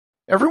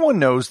Everyone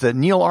knows that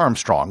Neil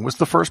Armstrong was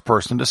the first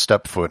person to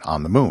step foot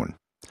on the moon.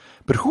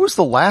 But who was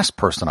the last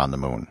person on the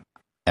moon?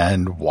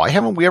 And why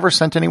haven't we ever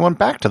sent anyone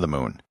back to the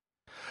moon?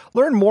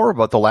 Learn more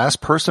about the last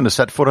person to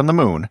set foot on the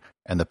moon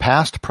and the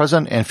past,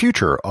 present, and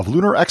future of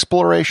lunar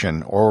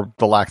exploration, or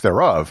the lack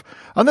thereof,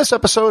 on this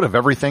episode of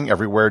Everything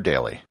Everywhere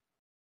Daily.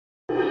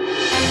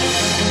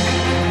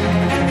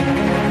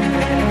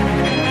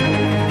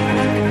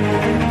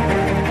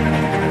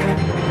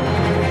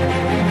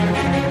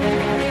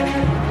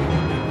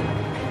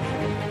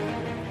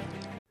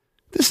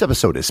 This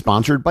episode is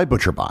sponsored by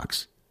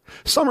ButcherBox.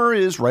 Summer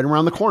is right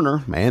around the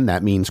corner, and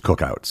that means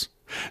cookouts.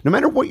 No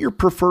matter what your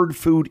preferred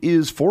food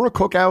is for a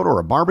cookout or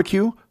a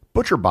barbecue,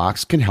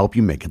 ButcherBox can help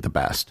you make it the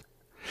best.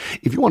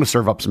 If you want to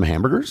serve up some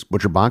hamburgers,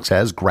 ButcherBox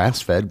has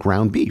grass-fed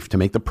ground beef to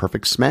make the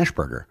perfect smash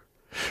burger.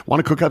 Want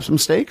to cook up some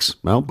steaks?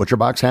 Well,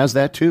 ButcherBox has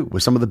that too,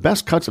 with some of the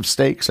best cuts of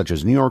steak such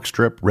as New York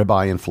strip,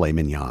 ribeye, and filet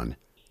mignon.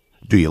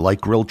 Do you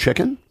like grilled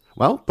chicken?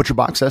 Well,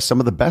 ButcherBox has some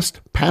of the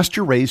best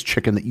pasture-raised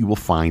chicken that you will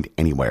find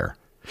anywhere.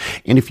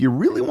 And if you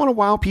really want to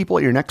wow people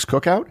at your next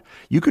cookout,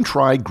 you can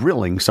try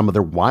grilling some of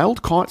their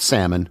wild-caught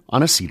salmon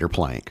on a cedar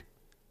plank.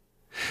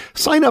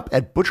 Sign up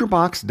at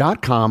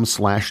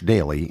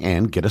butcherbox.com/daily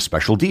and get a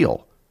special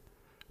deal.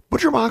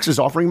 ButcherBox is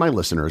offering my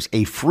listeners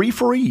a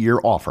free-for-a-year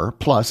offer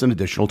plus an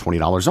additional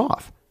 $20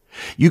 off.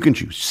 You can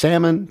choose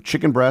salmon,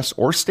 chicken breasts,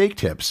 or steak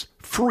tips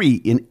free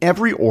in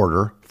every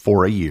order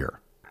for a year.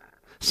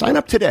 Sign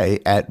up today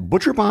at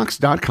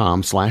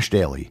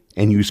butcherbox.com/daily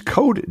and use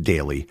code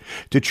DAILY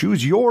to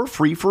choose your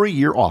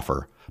free-for-a-year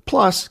offer,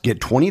 plus get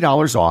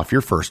 $20 off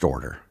your first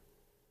order.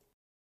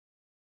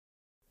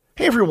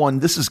 Hey everyone,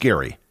 this is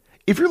Gary.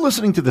 If you're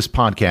listening to this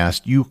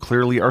podcast, you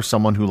clearly are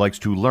someone who likes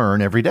to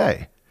learn every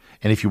day.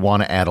 And if you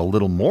want to add a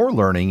little more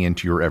learning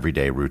into your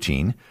everyday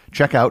routine,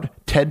 check out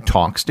TED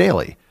Talks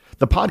Daily,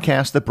 the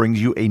podcast that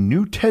brings you a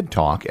new TED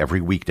Talk every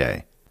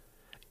weekday.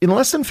 In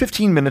less than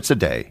 15 minutes a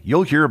day,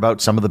 you'll hear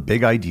about some of the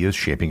big ideas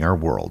shaping our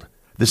world.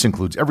 This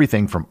includes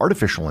everything from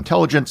artificial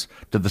intelligence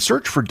to the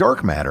search for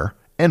dark matter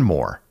and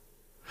more.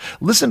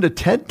 Listen to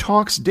TED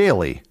Talks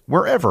Daily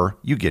wherever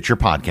you get your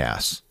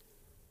podcasts.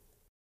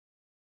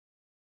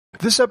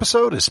 This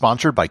episode is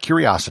sponsored by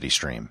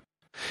CuriosityStream.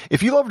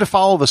 If you love to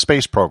follow the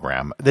space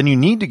program, then you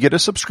need to get a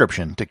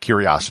subscription to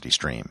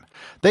CuriosityStream.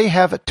 They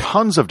have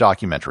tons of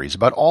documentaries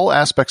about all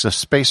aspects of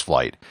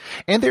spaceflight,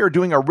 and they are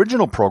doing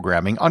original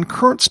programming on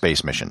current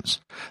space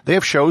missions. They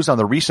have shows on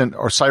the recent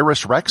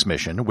OSIRIS-REx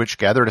mission, which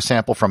gathered a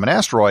sample from an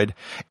asteroid,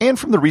 and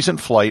from the recent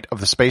flight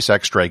of the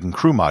SpaceX Dragon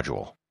crew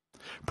module.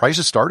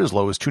 Prices start as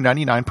low as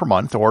 $2.99 per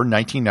month or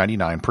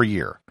 $19.99 per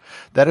year.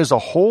 That is a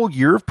whole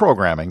year of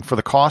programming for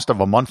the cost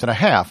of a month and a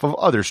half of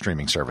other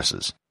streaming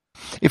services.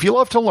 If you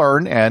love to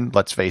learn, and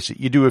let's face it,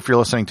 you do if you're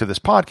listening to this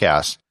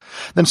podcast,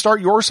 then start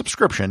your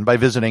subscription by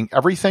visiting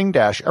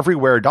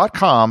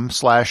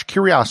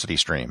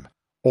everything-everywhere.com/curiositystream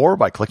or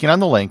by clicking on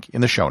the link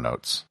in the show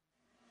notes.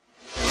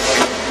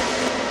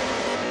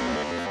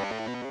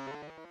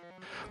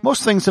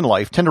 Most things in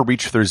life tend to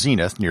reach their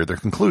zenith near their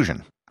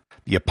conclusion.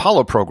 The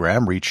Apollo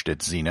program reached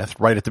its zenith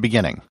right at the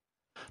beginning.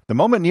 The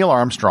moment Neil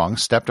Armstrong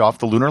stepped off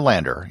the lunar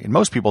lander, in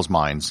most people's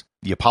minds,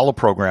 the Apollo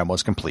program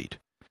was complete.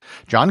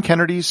 John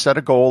Kennedy set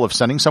a goal of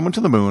sending someone to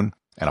the moon,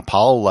 and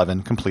Apollo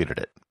 11 completed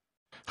it.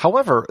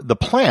 However, the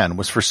plan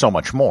was for so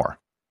much more.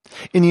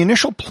 In the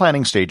initial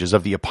planning stages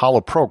of the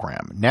Apollo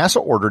program, NASA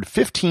ordered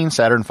 15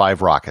 Saturn V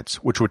rockets,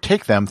 which would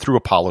take them through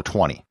Apollo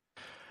 20.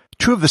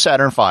 2 of the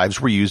Saturn Vs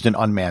were used in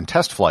unmanned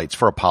test flights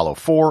for Apollo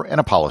 4 and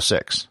Apollo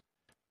 6.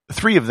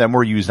 3 of them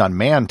were used on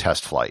manned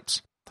test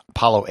flights.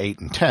 Apollo 8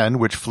 and 10,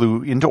 which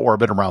flew into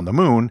orbit around the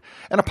moon,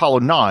 and Apollo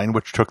 9,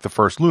 which took the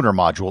first lunar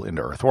module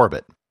into Earth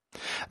orbit.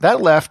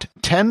 That left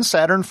 10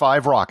 Saturn V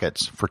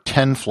rockets for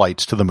 10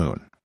 flights to the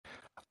moon.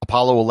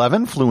 Apollo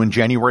 11 flew in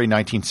January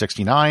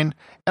 1969,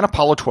 and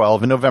Apollo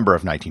 12 in November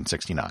of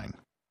 1969.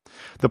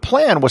 The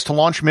plan was to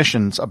launch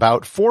missions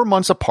about 4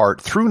 months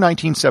apart through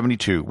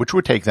 1972, which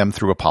would take them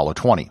through Apollo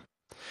 20.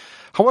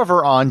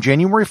 However, on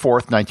January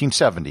 4th,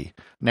 1970,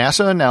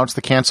 NASA announced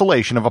the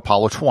cancellation of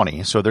Apollo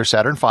 20 so their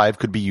Saturn V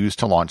could be used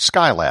to launch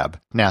Skylab,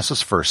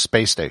 NASA's first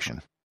space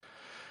station.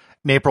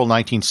 In April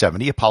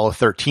 1970, Apollo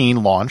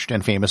 13 launched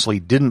and famously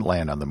didn't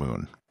land on the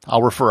moon.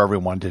 I'll refer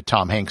everyone to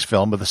Tom Hanks'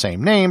 film of the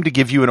same name to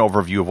give you an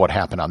overview of what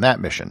happened on that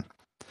mission.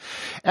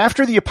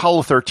 After the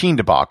Apollo 13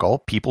 debacle,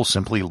 people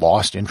simply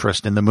lost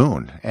interest in the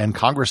moon, and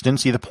Congress didn't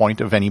see the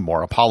point of any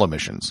more Apollo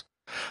missions.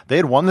 They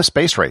had won the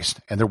space race,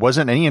 and there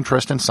wasn't any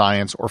interest in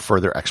science or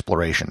further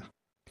exploration.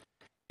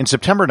 In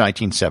September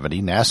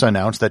 1970, NASA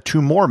announced that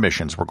 2 more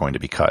missions were going to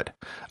be cut.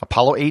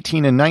 Apollo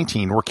 18 and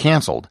 19 were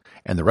canceled,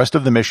 and the rest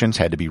of the missions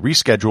had to be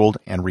rescheduled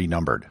and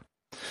renumbered.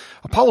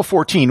 Apollo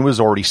 14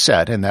 was already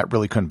set, and that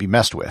really couldn't be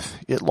messed with.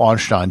 It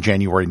launched on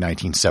January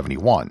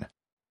 1971.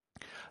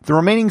 The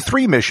remaining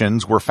 3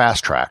 missions were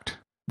fast-tracked.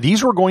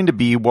 These were going to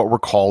be what were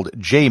called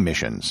J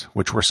missions,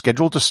 which were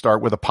scheduled to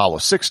start with Apollo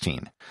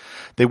 16.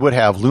 They would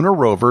have lunar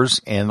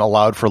rovers and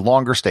allowed for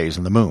longer stays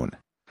on the moon.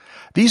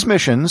 These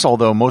missions,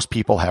 although most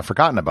people have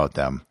forgotten about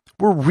them,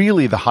 were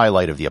really the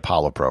highlight of the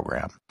Apollo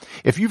program.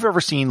 If you've ever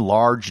seen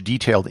large,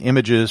 detailed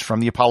images from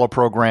the Apollo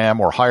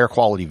program or higher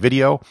quality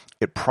video,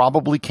 it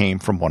probably came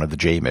from one of the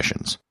J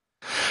missions.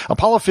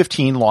 Apollo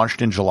 15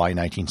 launched in July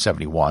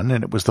 1971,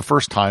 and it was the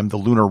first time the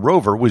lunar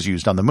rover was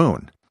used on the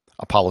moon.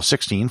 Apollo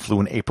 16 flew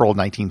in April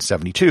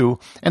 1972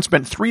 and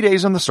spent 3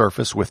 days on the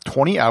surface with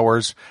 20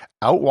 hours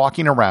out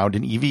walking around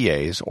in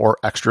EVAs or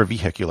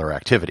extravehicular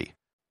activity.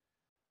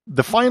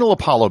 The final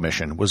Apollo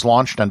mission was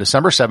launched on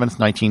December 7,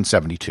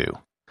 1972.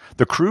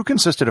 The crew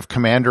consisted of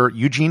Commander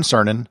Eugene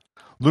Cernan,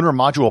 Lunar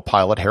Module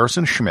pilot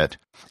Harrison Schmitt,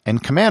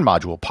 and Command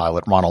Module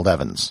pilot Ronald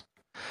Evans.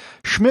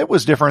 Schmitt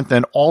was different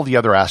than all the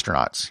other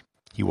astronauts.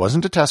 He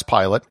wasn't a test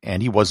pilot,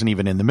 and he wasn't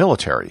even in the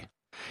military.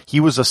 He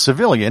was a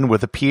civilian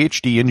with a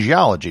PhD in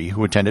geology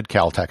who attended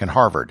Caltech and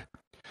Harvard.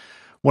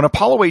 When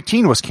Apollo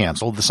 18 was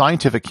canceled, the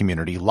scientific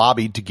community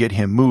lobbied to get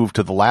him moved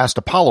to the last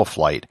Apollo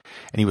flight,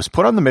 and he was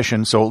put on the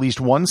mission so at least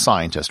one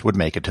scientist would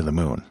make it to the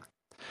moon.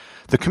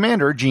 The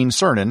commander, Gene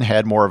Cernan,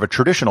 had more of a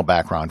traditional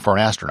background for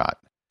an astronaut.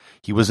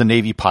 He was a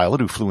Navy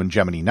pilot who flew in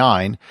Gemini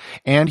 9,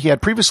 and he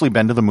had previously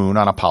been to the moon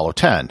on Apollo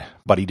 10,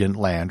 but he didn't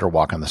land or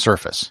walk on the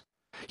surface.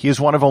 He is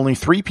one of only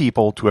 3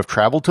 people to have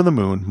traveled to the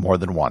moon more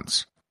than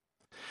once.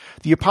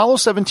 The Apollo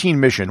 17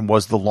 mission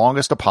was the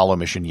longest Apollo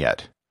mission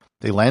yet.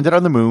 They landed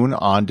on the moon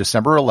on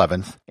December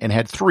 11th and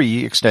had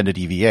 3 extended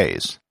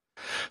EVAs.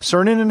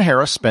 Cernan and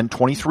Harris spent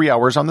 23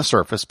 hours on the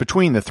surface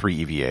between the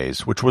 3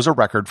 EVAs, which was a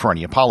record for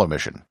any Apollo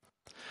mission.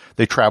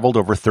 They traveled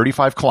over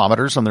 35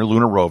 kilometers on their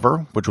lunar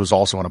rover, which was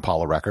also an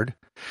Apollo record,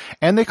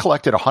 and they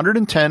collected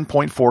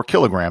 110.4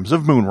 kilograms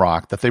of moon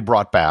rock that they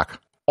brought back,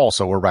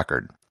 also a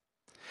record.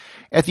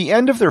 At the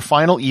end of their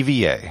final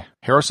EVA,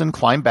 Harrison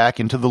climbed back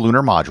into the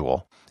lunar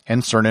module,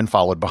 and Cernan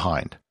followed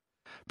behind.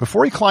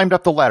 Before he climbed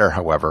up the ladder,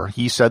 however,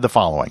 he said the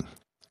following,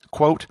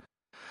 quote,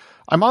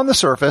 "I'm on the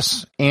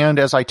surface, and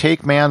as I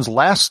take man's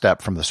last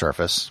step from the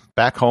surface,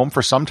 back home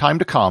for some time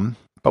to come,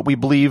 but we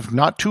believe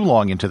not too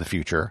long into the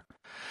future,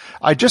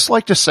 I'd just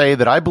like to say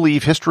that I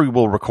believe history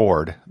will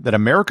record that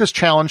America's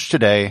challenge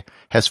today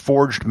has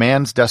forged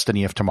man's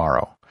destiny of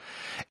tomorrow.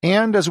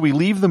 And as we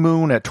leave the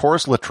moon at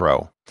Taurus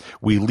Littrow,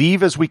 we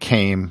leave as we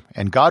came,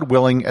 and God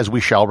willing as we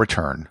shall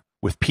return,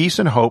 with peace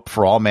and hope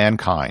for all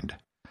mankind.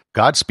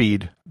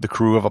 Godspeed, the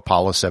crew of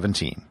Apollo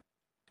 17.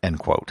 End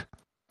quote.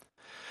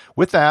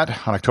 With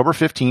that, on October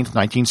 15,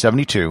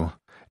 1972,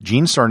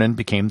 Gene Cernan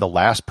became the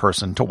last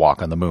person to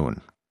walk on the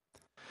moon.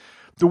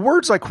 The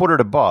words I quoted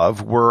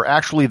above were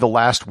actually the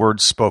last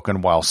words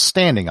spoken while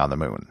standing on the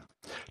moon.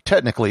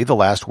 Technically, the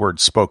last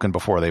words spoken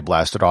before they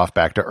blasted off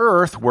back to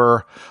Earth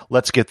were,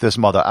 "Let's get this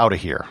mother out of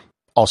here,"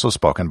 also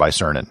spoken by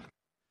Cernan.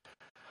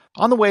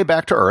 On the way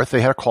back to Earth,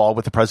 they had a call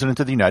with the President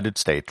of the United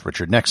States,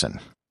 Richard Nixon.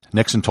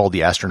 Nixon told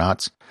the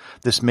astronauts,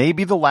 "This may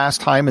be the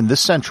last time in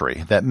this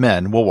century that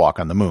men will walk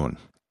on the moon."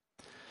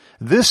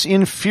 This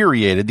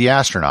infuriated the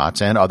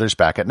astronauts and others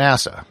back at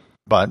NASA,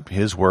 but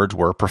his words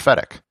were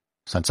prophetic.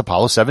 Since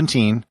Apollo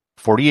 17,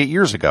 48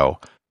 years ago,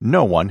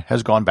 no one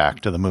has gone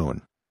back to the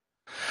moon.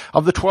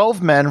 Of the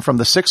 12 men from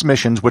the 6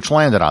 missions which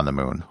landed on the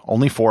moon,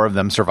 only 4 of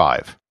them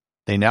survive.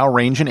 They now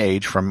range in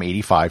age from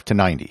 85 to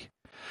 90.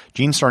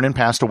 Gene Cernan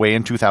passed away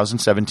in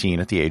 2017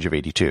 at the age of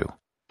 82.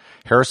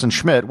 Harrison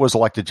Schmitt was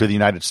elected to the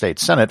United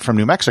States Senate from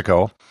New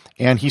Mexico,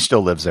 and he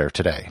still lives there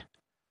today.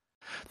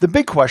 The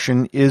big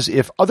question is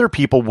if other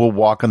people will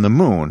walk on the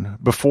moon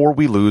before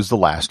we lose the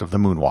last of the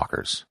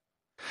moonwalkers.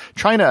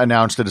 China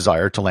announced a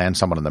desire to land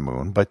someone on the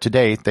moon, but to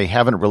date they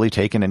haven't really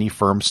taken any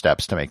firm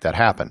steps to make that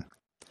happen.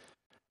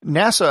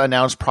 NASA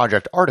announced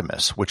Project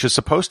Artemis, which is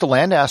supposed to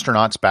land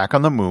astronauts back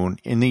on the moon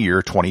in the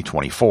year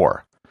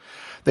 2024.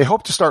 They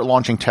hope to start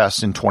launching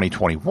tests in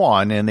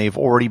 2021, and they've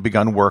already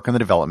begun work on the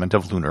development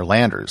of lunar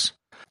landers.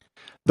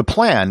 The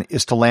plan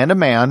is to land a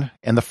man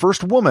and the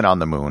first woman on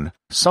the moon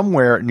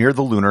somewhere near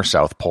the lunar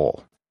South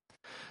Pole.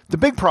 The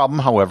big problem,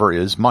 however,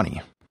 is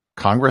money.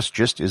 Congress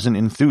just isn't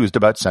enthused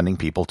about sending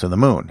people to the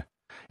moon.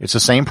 It's the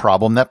same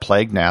problem that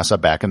plagued NASA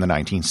back in the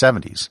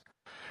 1970s.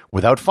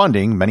 Without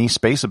funding, many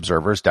space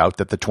observers doubt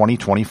that the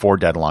 2024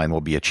 deadline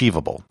will be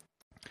achievable.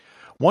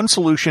 One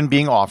solution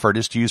being offered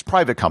is to use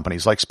private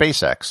companies like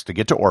SpaceX to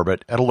get to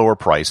orbit at a lower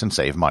price and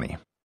save money.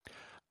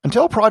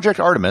 Until Project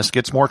Artemis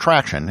gets more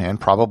traction and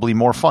probably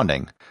more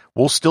funding,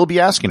 we'll still be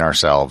asking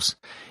ourselves,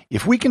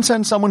 if we can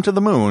send someone to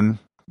the moon,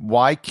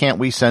 why can't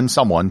we send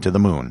someone to the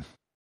moon?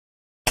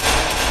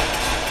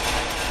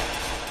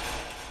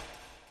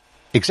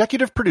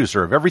 Executive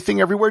producer of Everything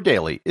Everywhere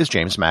Daily is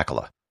James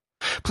Makala.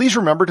 Please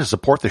remember to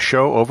support the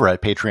show over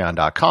at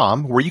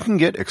patreon.com, where you can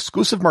get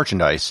exclusive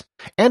merchandise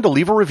and to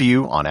leave a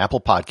review on Apple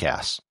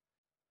Podcasts.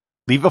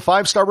 Leave a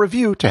 5-star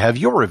review to have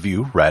your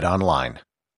review read online.